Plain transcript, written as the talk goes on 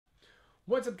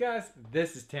What's up, guys?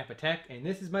 This is Tampatec, and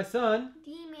this is my son.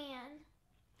 D-Man.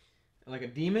 Like a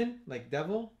demon? Like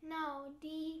devil? No,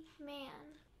 D-Man.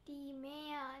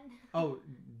 D-Man. Oh,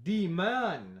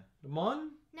 D-Man. The mon?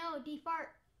 No, D-Fart.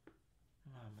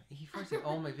 He farts in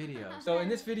all my videos. So in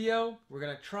this video, we're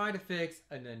going to try to fix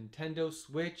a Nintendo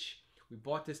Switch. We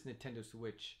bought this Nintendo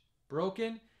Switch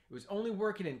broken. It was only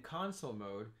working in console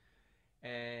mode.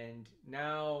 And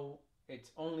now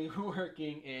it's only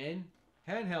working in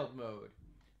handheld mode.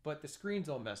 But the screen's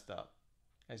all messed up,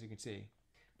 as you can see.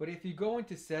 But if you go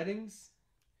into settings,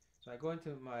 so I go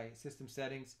into my system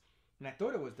settings, and I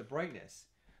thought it was the brightness.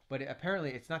 But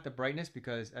apparently it's not the brightness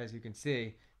because, as you can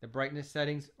see, the brightness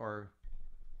settings are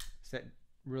set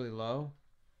really low.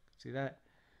 See that?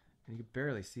 And you can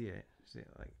barely see it. See it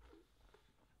like,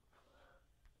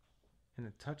 and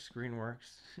the touch screen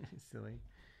works. It's silly.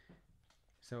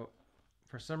 So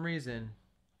for some reason,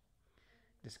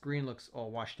 the screen looks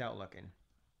all washed out looking.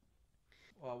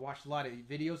 Well, I watched a lot of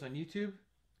videos on YouTube.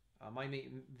 My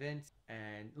mate Vince,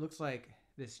 and it looks like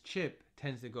this chip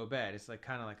tends to go bad. It's like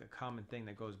kind of like a common thing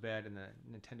that goes bad in the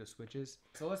Nintendo Switches.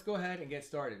 So let's go ahead and get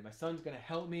started. My son's gonna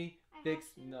help me fix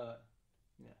the.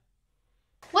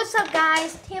 What's up,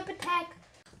 guys? Tampatec.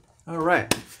 All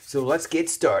right, so let's get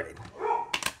started.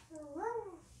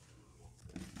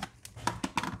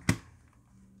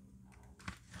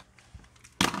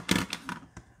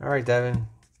 All right, Devin.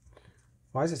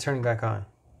 Why is it turning back on?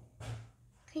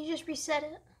 Can you just reset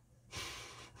it?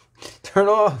 Turn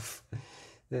off.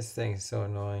 This thing is so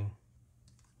annoying.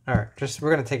 All right, we're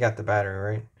gonna take out the battery,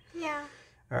 right? Yeah.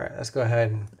 All right, let's go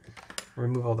ahead and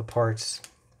remove all the parts.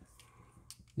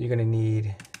 You're gonna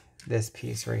need this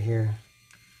piece right here.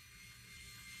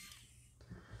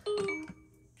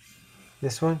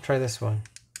 This one? Try this one.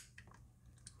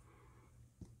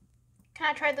 Can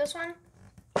I try this one?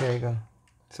 There you go.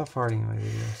 Stop farting in my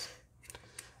videos.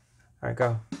 All right,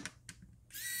 go.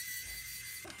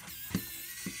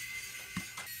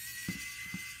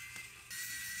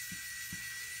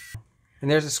 And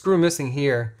there's a screw missing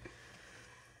here,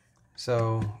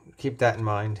 so keep that in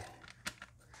mind.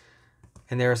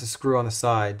 And there's a screw on the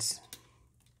sides.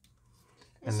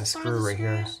 And the screw right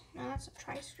here. No, that's a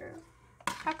tri-screw.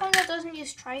 How come that doesn't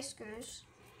use tri-screws?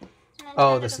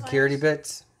 Oh, the security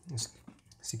bits?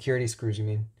 Security screws, you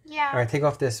mean? Yeah. All right, take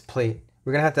off this plate.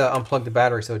 We're going to have to unplug the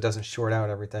battery so it doesn't short out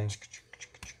everything.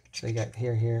 So you got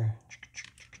here.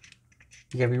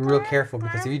 You got to be real careful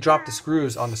because if you drop the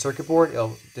screws on the circuit board,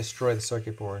 it'll destroy the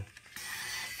circuit board.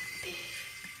 I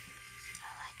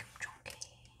like him chunky.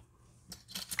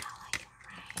 I like him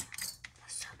round. I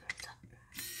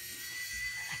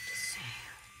like the sound.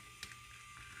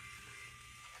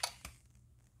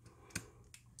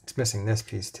 It's missing this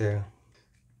piece too.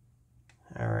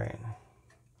 All right.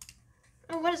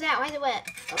 Oh, what is that? Why is it wet?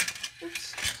 Oh,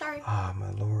 oops. Sorry. Oh,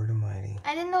 my Lord Almighty.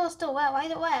 I didn't know it was still wet. Why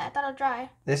is it wet? I thought it was dry.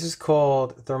 This is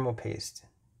called thermal paste.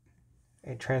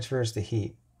 It transfers the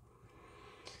heat.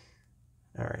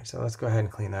 All right, so let's go ahead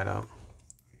and clean that up.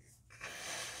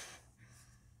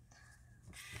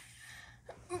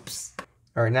 Oops.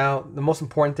 All right, now the most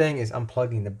important thing is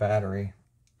unplugging the battery.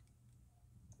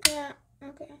 Yeah,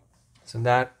 okay. So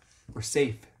that we're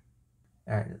safe.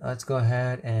 All right, let's go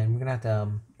ahead and we're gonna have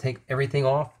to take everything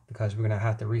off because we're gonna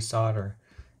have to resolder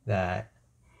that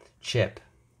chip.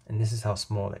 And this is how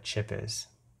small that chip is.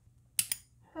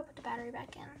 I'll put the battery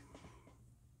back in.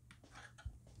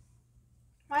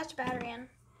 Why is the battery in?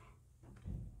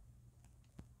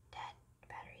 Dad, the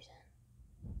battery's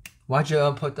in. Why'd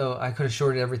you put the, I could have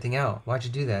shorted everything out. Why'd you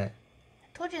do that? I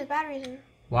told you the battery's in.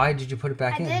 Why did you put it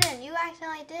back in? I didn't. You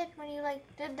accidentally did when you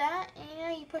did that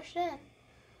and you pushed it in.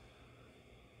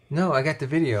 No, I got the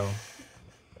video.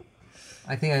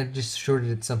 I think I just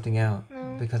shorted something out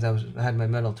because I had my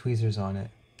metal tweezers on it.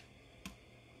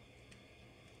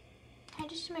 Can I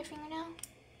just use my fingernail?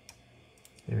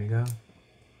 There we go.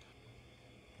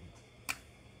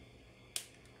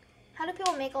 How do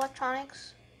people make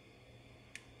electronics?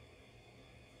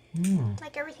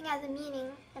 Like everything has a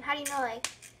meaning. And how do you know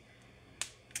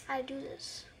how to do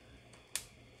this?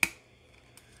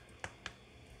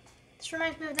 This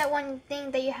reminds me of that one thing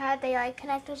that you had. They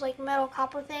connect those metal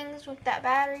copper things with that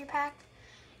battery pack.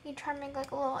 You try to make a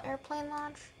little airplane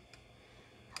launch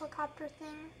helicopter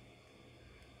thing.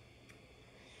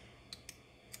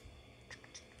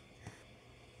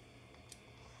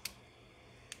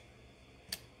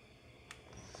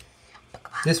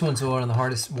 This one's one of the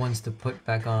hardest ones to put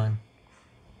back on.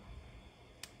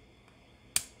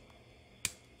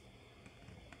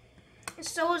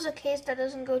 So is a case that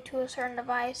doesn't go to a certain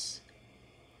device.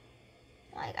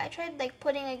 I tried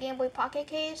putting a Game Boy Pocket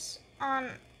case on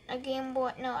a Game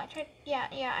Boy. No, I tried. Yeah.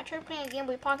 I tried putting a Game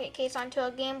Boy Pocket case onto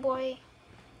a Game Boy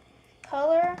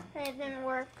Color, and it didn't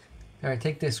work. All right,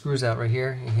 take the screws out right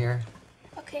here and here.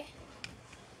 Okay.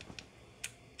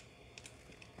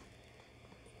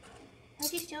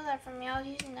 Why'd you steal that from me? I was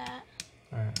using that.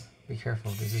 All right, be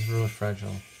careful. This is really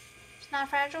fragile. It's not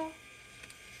fragile?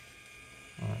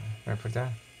 All right, put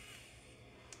that.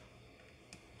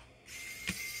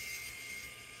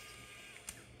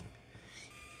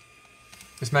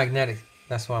 It's magnetic.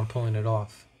 That's why I'm pulling it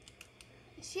off.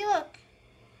 See, look.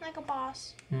 Like a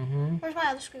boss. Mm-hmm. Where's my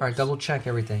other screws? All right, double check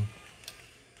everything.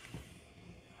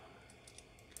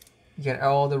 You got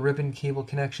all the ribbon cable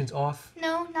connections off?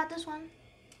 No, not this one.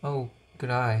 Oh, good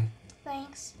eye.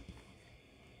 Thanks.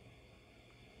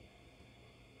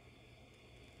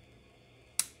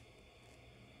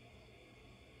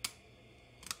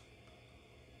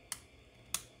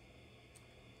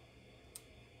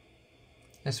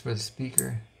 That's for the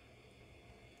speaker.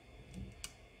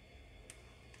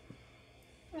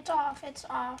 It's off. It's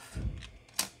off.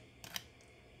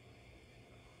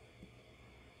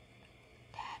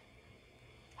 Dad,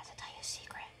 I have to tell you a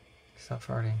secret. Stop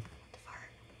farting. The fart.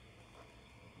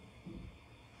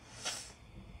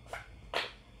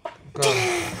 Go.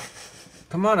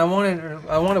 Come on, I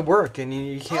want to work, and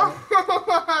you can't.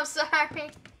 Oh, I'm sorry.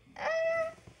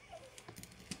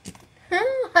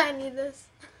 I need this.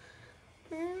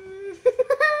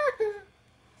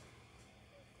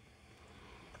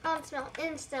 I'll smell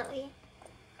instantly.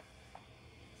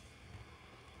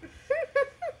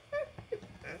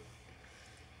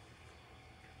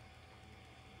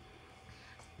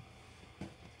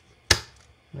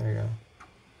 There you go.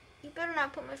 You better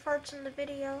not put my farts in the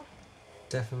video.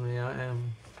 Definitely, I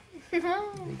am.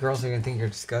 The girls are gonna think you're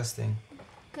disgusting.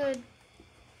 Good.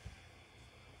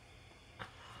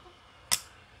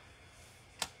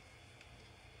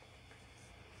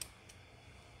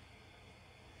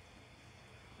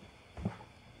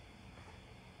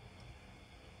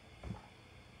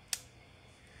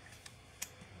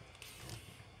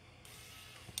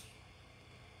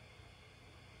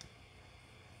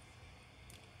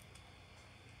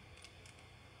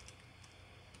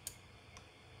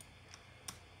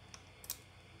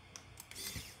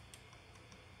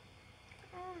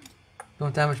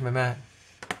 Don't damage my mat.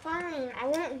 Fine, I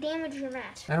won't damage your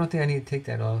mat. I don't think I need to take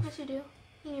that off. Yes, you do.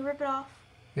 You need to rip it off.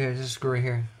 Yeah, just screw right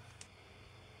here.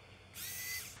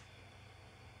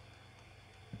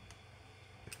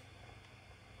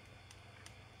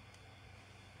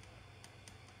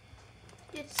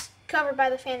 It's covered by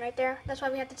the fan right there. That's why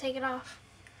we have to take it off.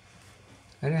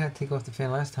 I didn't have to take off the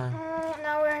fan last time. Oh,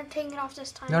 now we're taking it off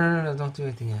this time. No, don't do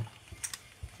anything yet.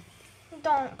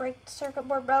 Don't break the circuit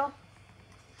board, bro.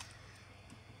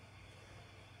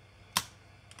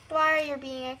 Why are you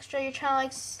being extra? You're trying to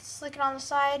like slick it on the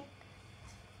side.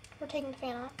 We're taking the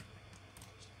fan off.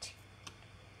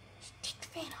 Just take the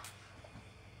fan off.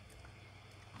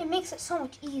 It makes it so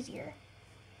much easier.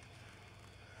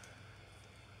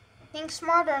 Think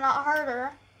smarter, not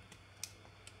harder.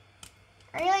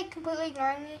 Are you like completely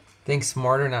ignoring me? Think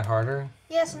smarter, not harder?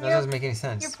 Yes, and That doesn't make any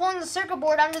sense. you're pulling the circuit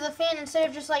board under the fan instead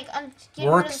of just like getting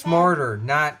rid Work of the smarter,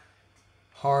 not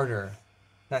harder.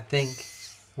 Not think.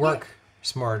 Work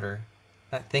smarter.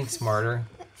 Not think smarter.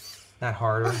 Not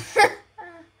harder.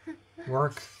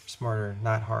 Work smarter,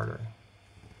 not harder.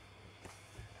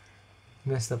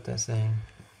 Messed up that saying.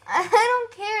 I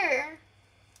don't care.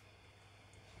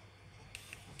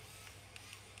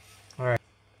 Alright.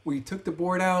 We took the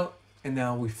board out and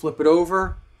now we flip it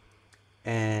over.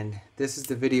 And this is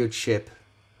the video chip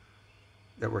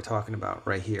that we're talking about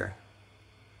right here.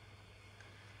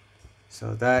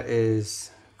 So that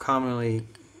commonly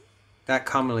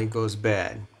goes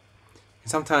bad. And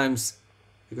sometimes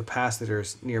the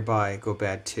capacitors nearby go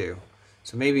bad too.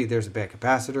 So maybe there's a bad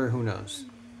capacitor, who knows?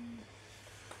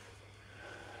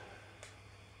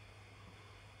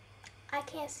 I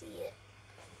can't see it.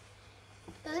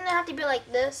 Doesn't it have to be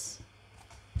like this?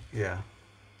 Yeah.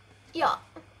 Yeah.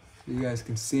 You guys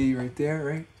can see right there,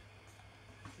 right?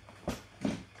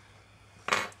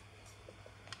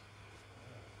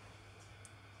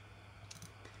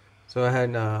 So I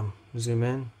had zoom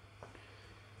in.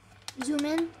 Zoom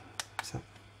in? So,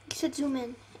 You said zoom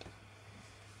in.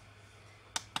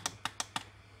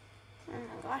 Oh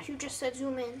my gosh, you just said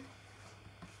zoom in.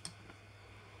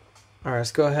 all right,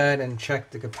 let's go ahead and check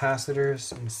the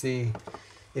capacitors and see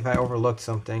if I overlooked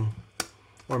something.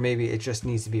 Or maybe it just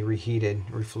needs to be reheated,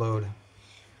 reflowed.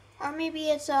 Or maybe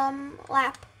it's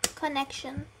lap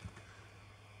connection.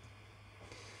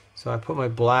 So I put my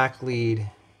black lead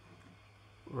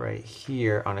right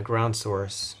here on a ground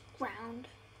source. Ground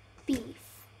beef.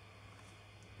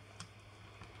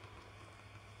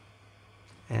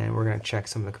 And we're going to check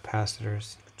some of the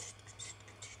capacitors.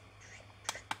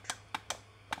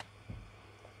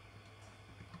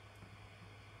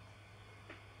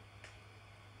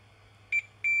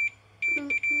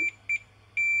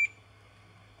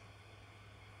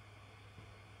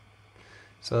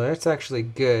 So that's actually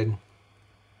good.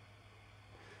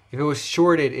 If it was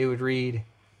shorted, it would read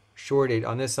shorted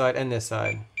on this side and this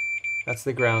side. That's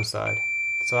the ground side.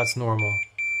 So that's normal.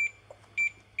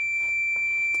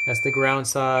 That's the ground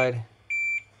side.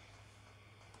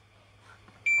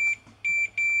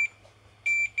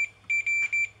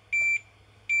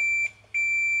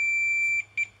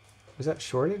 Was that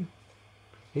shorted?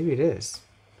 Maybe it is.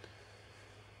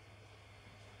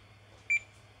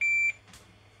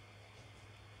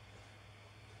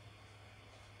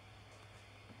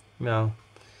 No.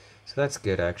 So that's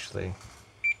good actually.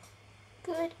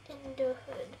 Good in the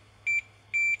hood.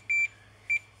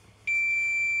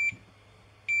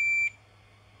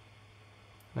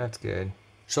 That's good.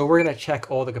 So we're going to check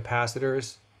all the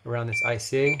capacitors around this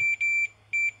IC.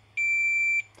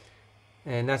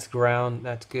 And that's ground.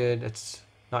 That's good. That's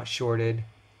not shorted.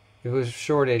 If it was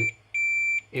shorted,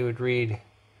 it would read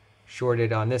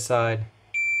shorted on this side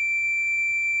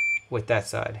with that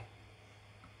side.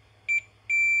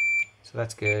 So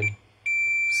that's good.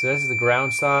 So this is the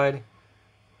ground side,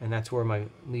 and that's where my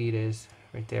lead is,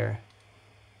 right there.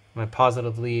 My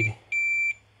positive lead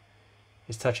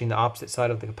is touching the opposite side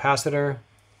of the capacitor,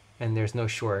 and there's no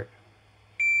short.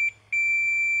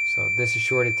 So this is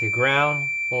shorted to ground.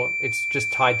 Well, it's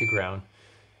just tied to ground.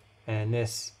 And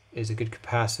this is a good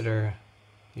capacitor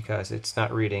because it's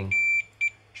not reading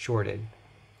shorted.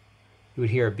 You would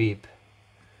hear a beep.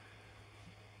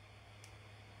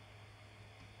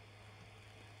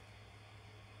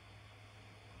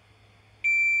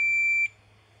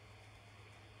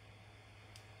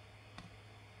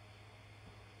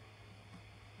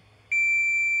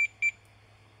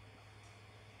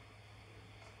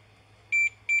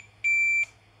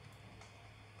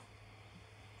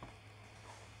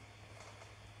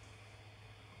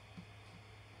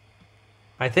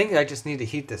 I think I just need to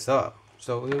heat this up.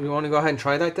 So you want to go ahead and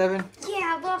try that, Devin?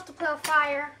 Yeah, I'd love to play with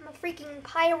fire. I'm a freaking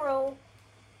pyro.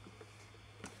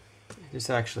 This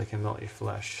actually can melt your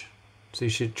flesh. So you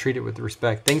should treat it with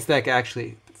respect. Things that can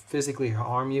actually physically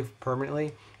harm you permanently,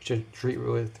 you should treat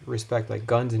with respect, like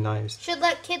guns and knives. Should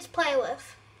let kids play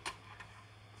with.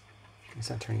 It's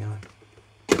not turning on.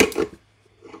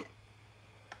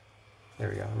 There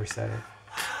we go, reset it.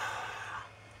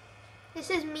 This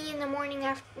is me in the morning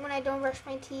after when I don't brush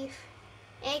my teeth.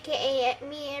 AKA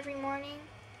me every morning.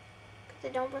 Because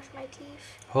I don't brush my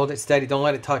teeth. Hold it steady, don't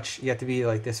let it touch. You have to be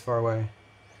like this far away.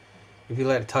 If you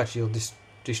let it touch, you'll just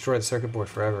destroy the circuit board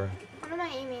forever. What am I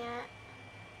aiming at?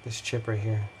 This chip right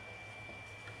here.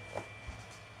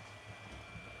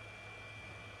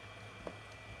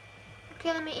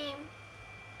 Okay, let me aim.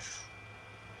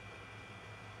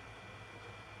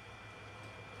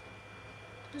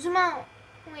 Zoom out.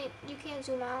 Wait, you can't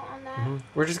zoom out on that.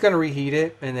 We're just going to reheat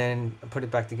it and then put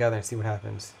it back together and see what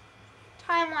happens.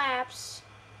 Time lapse.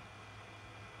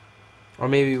 Or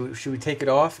maybe, should we take it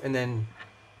off and then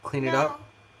clean it up?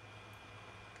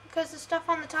 Because the stuff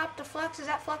on the top, the flux, is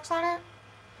that flux on it?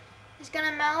 It's going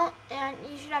to melt and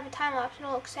you should have a time lapse and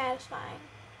it'll look satisfying.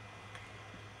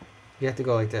 You have to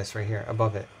go like this right here,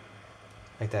 above it.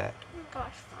 Like that. Oh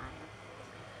gosh, fine.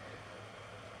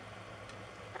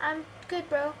 I'm good,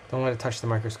 bro. Don't let it touch the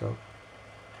microscope.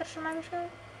 Touch the microscope?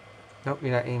 Nope,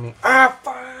 you're not aiming. Ah,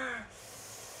 fire!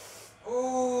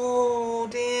 Oh,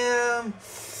 damn.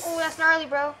 Oh, that's gnarly,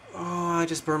 bro. Oh, I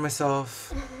just burned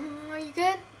myself. Are you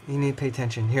good? You need to pay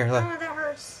attention. Here, look. Oh, that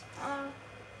hurts.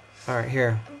 Alright,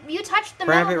 here. You touched the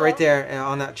Grab metal, it right though. there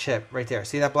on that chip. Right there.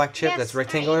 See that black chip Yes. that's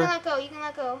rectangular? Right, you can let go. You can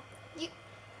let go.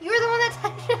 You're the one that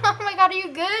touched it. Oh my god, are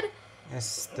you good?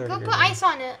 Yes, 30 Go degrees. put ice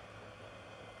on it.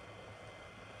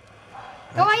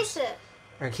 Go ice it.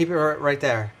 Alright, keep it right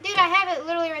there. Dude, I have it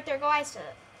literally right there. Go ice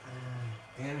it.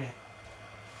 Damn it.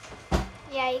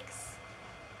 Yikes.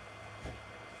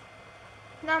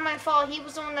 Not my fault. He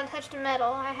was the one that touched the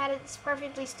metal. I had it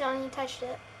perfectly still and he touched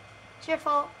it. It's your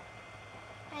fault.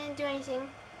 I didn't do anything.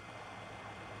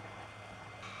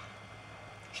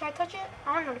 Should I touch it?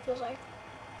 I don't know what it feels like.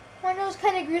 Want to know what's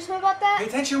kind of gruesome about that? Pay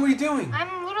attention, what are you doing?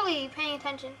 I'm literally paying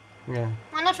attention. Yeah. Want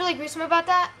to know what's really gruesome about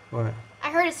that? What? I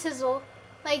heard a sizzle.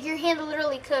 Like your hand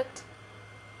literally cooked.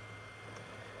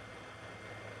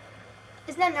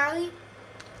 Isn't that gnarly?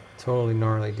 Totally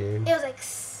gnarly, dude. It was like...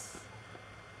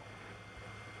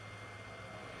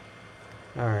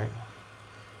 Alright.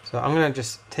 So I'm going to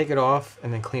just take it off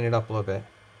and then clean it up a little bit.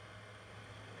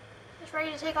 It's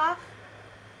ready to take off?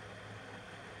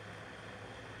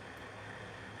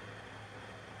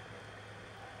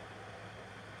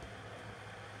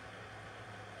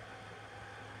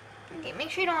 Okay,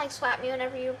 make sure you don't like slap me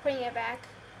whenever you're putting it back.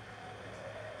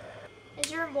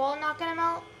 Is your wall not gonna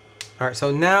melt? Alright,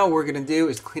 so now what we're gonna do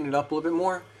is clean it up a little bit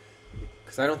more.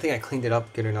 Because I don't think I cleaned it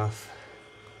up good enough.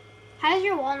 How does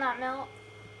your wall not melt?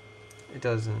 It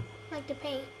doesn't. Like the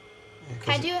paint. Yeah,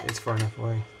 Can I do it? It's far enough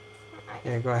away.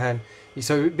 Yeah, go ahead.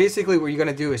 So basically what you're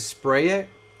gonna do is spray it.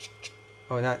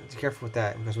 Oh, be careful with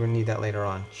that because we're gonna need that later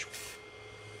on.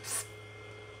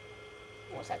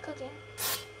 What's that cooking?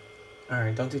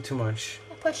 Alright, don't do too much.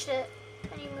 I pushed it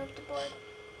and you moved the board.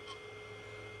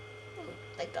 Ooh,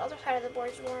 like the other side of the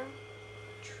board's warm.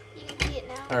 You can see it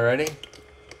now. Alrighty.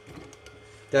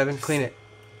 Devin, clean it.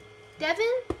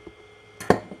 Devin?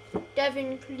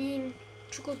 Devin, clean.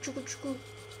 Chuku, chuku, chuku.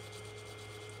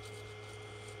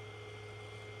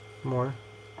 More.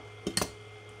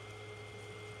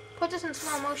 Put this in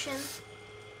slow motion.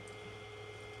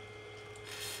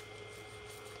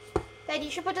 Dad, you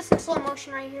should put this in slow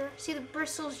motion right here. See the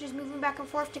bristles just moving back and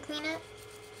forth to clean it?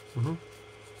 Mm-hmm.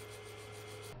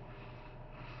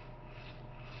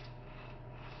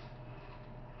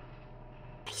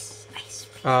 Ice.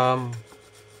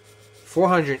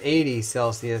 480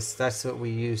 Celsius, that's what we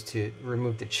use to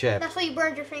remove the chip. That's what you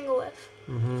burned your finger with.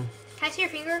 Mm-hmm. Can I see your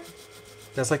finger?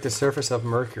 That's like the surface of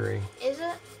Mercury. Is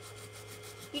it?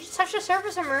 You just touched the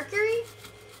surface of Mercury?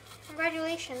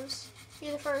 Congratulations.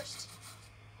 You're the first.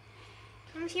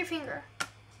 Let me see your finger.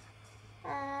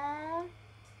 Aww.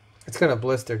 It's gonna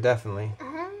blister, definitely.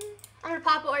 Uh-huh. I'm gonna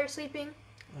pop it while you're sleeping.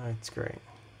 That's great.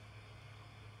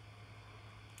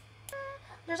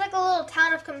 There's like a little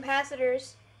town of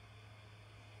capacitors.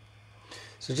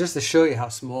 So just to show you how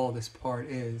small this part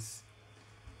is.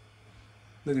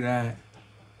 Look at that.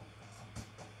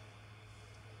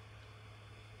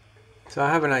 So I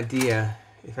have an idea.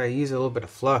 If I use a little bit of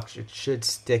flux, it should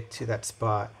stick to that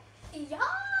spot. Yeah!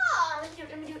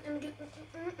 Let me do it.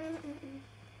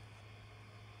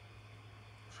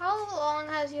 How long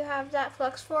has you have that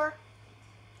flux for?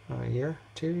 A year?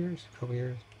 2 years? A couple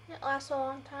years. It lasts a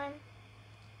long time.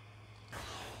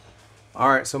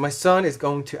 Alright, so my son is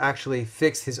going to actually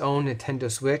fix his own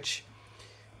Nintendo Switch.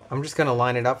 I'm just going to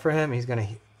line it up for him. He's going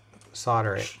to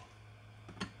solder it.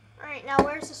 Alright, now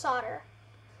where's the solder?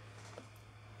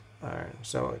 Alright,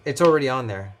 so it's already on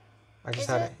there. I just Is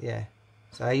had it? it, yeah.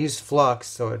 So I used flux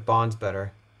so it bonds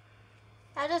better.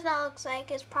 That does not look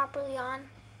like it's properly on.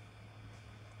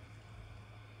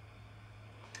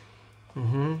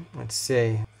 Let's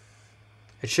see.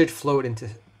 It should float into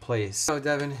place. So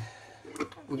Devin,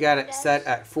 we got it set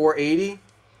at 480.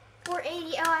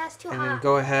 480, oh that's too And hot. then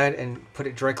go ahead and put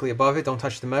it directly above it. Don't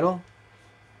touch the metal.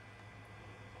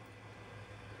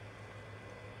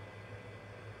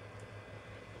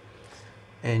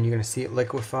 And you're going to see it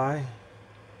liquefy.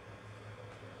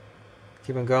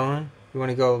 Keep on going. You want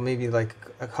to go maybe like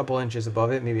a couple inches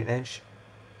above it, maybe an inch.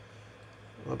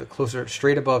 A little bit closer,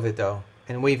 straight above it though.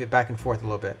 And wave it back and forth a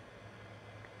little bit.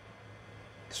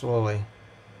 Slowly.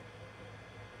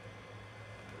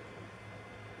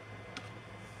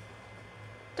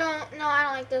 No, I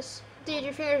don't like this. Dude,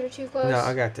 your fingers are too close. No,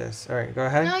 I got this. Alright, go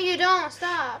ahead. No, you don't.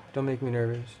 Stop. Don't make me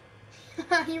nervous.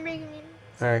 You're making me.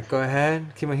 Alright, go ahead.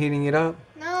 Keep on heating it up.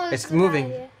 No, this It's is a bad moving.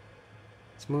 idea.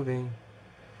 It's moving.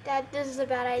 Dad, this is a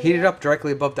bad idea. Heat it up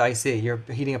directly above the IC. You're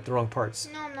heating up the wrong parts.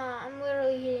 No, I'm not. I'm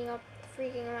literally heating up the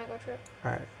freaking microchip.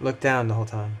 Alright, look down the whole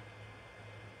time.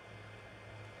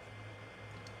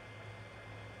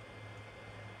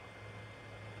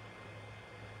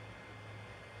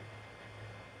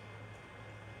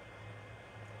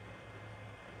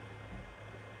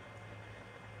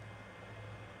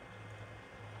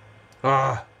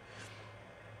 Ah,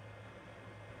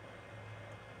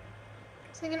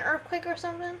 It's like an earthquake or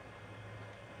something.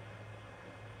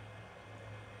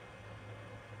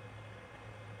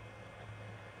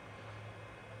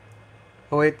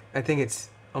 oh wait, I think it's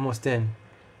almost in.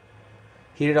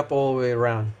 Heat it up all the way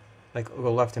around. Like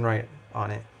go left and right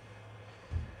on it.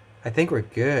 I think we're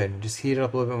good. Just heat it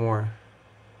up a little bit more.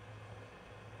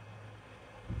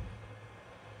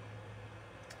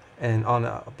 And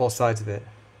on both sides of it.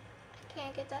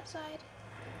 Can't get that side.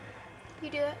 You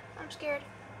do it. I'm scared.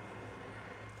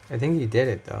 I think you did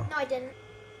it though. No, I didn't.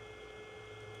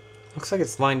 Looks like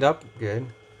it's lined up good.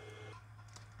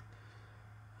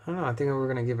 I don't know, I think we're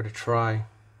gonna give it a try.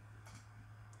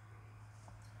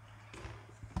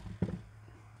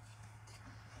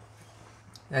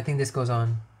 I think this goes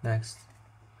on next.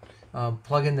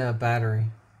 Plug in the battery.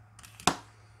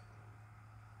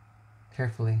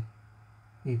 Carefully.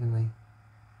 Evenly.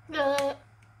 Why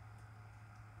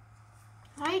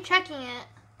are you checking it?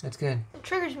 That's good. It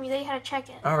triggers me that you had to check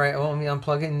it. Alright, well, let me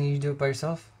unplug it and you do it by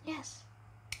yourself? Yes.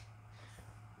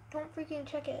 Don't freaking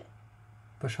check it.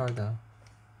 Push hard though.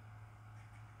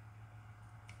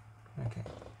 Okay.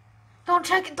 Don't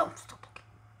check it. Don't stop looking.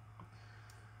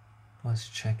 Let's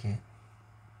check it.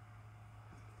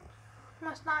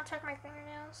 Must not check my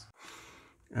fingernails.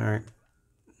 Alright.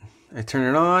 I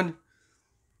turn it on,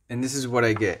 and this is what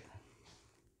I get.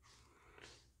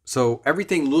 So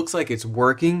everything looks like it's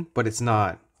working, but it's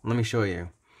not. Let me show you.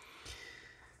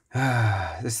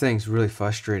 This thing's really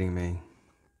frustrating me.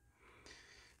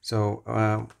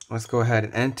 So let's go ahead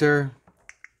and enter.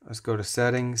 Let's go to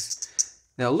settings.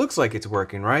 Now it looks like it's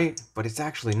working, right? But it's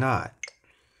actually not.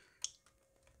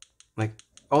 Like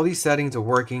all these settings are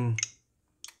working,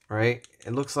 right?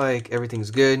 It looks like everything's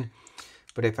good.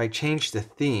 But if I change the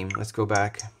theme, let's go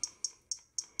back.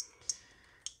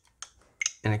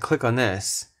 And I click on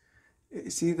this.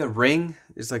 See the ring?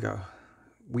 There's like a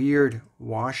weird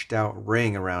washed out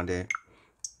ring around it.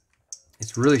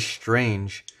 It's really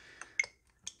strange.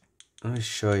 Let me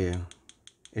show you.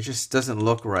 It just doesn't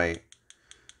look right.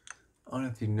 I don't know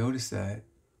if you noticed that.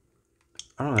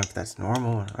 I don't know if that's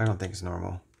normal. I don't think it's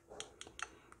normal.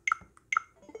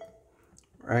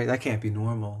 Right? That can't be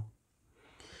normal.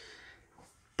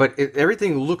 But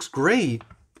everything looks great.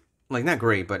 Like, not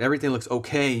great, but everything looks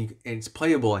okay. And it's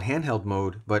playable in handheld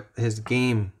mode. But his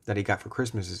game that he got for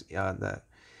Christmas is the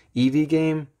Eevee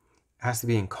game. Has to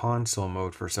be in console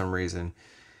mode for some reason.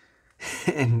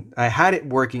 And I had it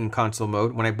working in console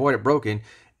mode. When I bought it broken,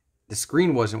 the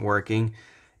screen wasn't working.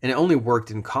 And it only worked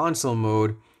in console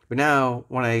mode. But now,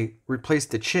 when I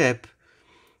replaced the chip,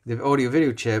 the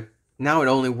audio-video chip, now it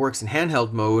only works in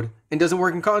handheld mode and doesn't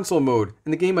work in console mode.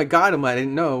 And the game I got him, I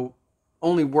didn't know,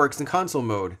 only works in console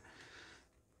mode.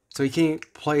 So he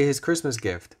can't play his Christmas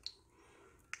gift.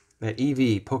 That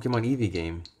Eevee, Pokemon Eevee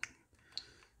game.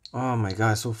 Oh my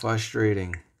god, so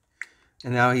frustrating.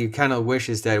 And now he kind of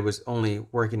wishes that it was only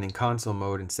working in console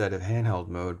mode instead of handheld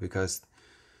mode because,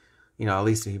 you know, at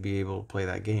least he'd be able to play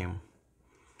that game.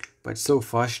 But it's so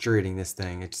frustrating, this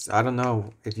thing. I don't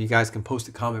know if you guys can post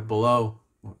a comment below.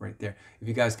 Right there. If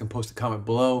you guys can post a comment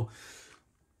below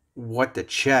what to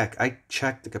check. I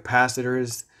checked the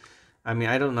capacitors. I mean,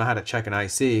 I don't know how to check an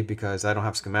IC because I don't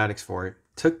have schematics for it.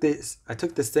 I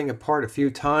took this thing apart a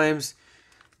few times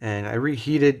and I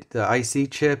reheated the IC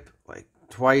chip like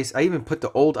twice. I even put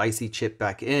the old IC chip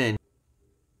back in.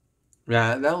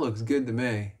 Yeah, that looks good to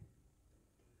me.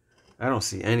 I don't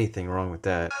see anything wrong with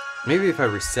that. Maybe if I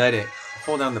reset it,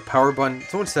 hold down the power button.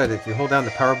 Someone said if you hold down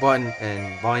the power button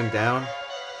and volume down.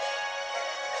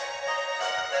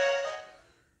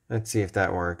 Let's see if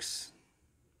that works.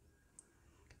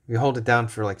 If you hold it down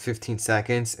for like 15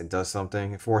 seconds, it does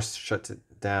something. It force shuts it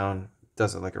down,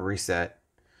 does it like a reset.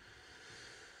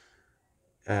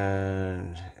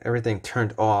 And everything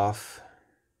turned off.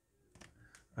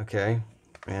 Okay,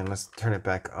 and let's turn it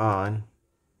back on.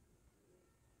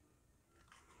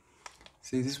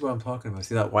 See, this is what I'm talking about.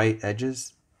 See that white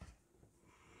edges?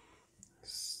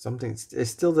 Something, it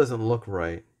still doesn't look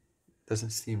right.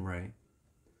 Doesn't seem right.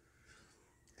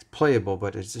 It's playable,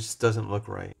 but it just doesn't look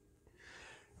right.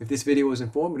 If this video was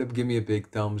informative, give me a big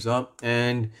thumbs up.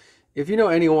 And if you know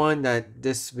anyone that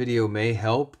this video may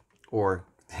help or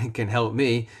can help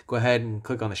me, go ahead and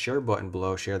click on the share button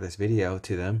below. Share this video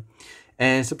to them.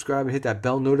 And subscribe and hit that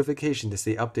bell notification to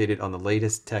stay updated on the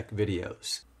latest tech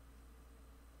videos.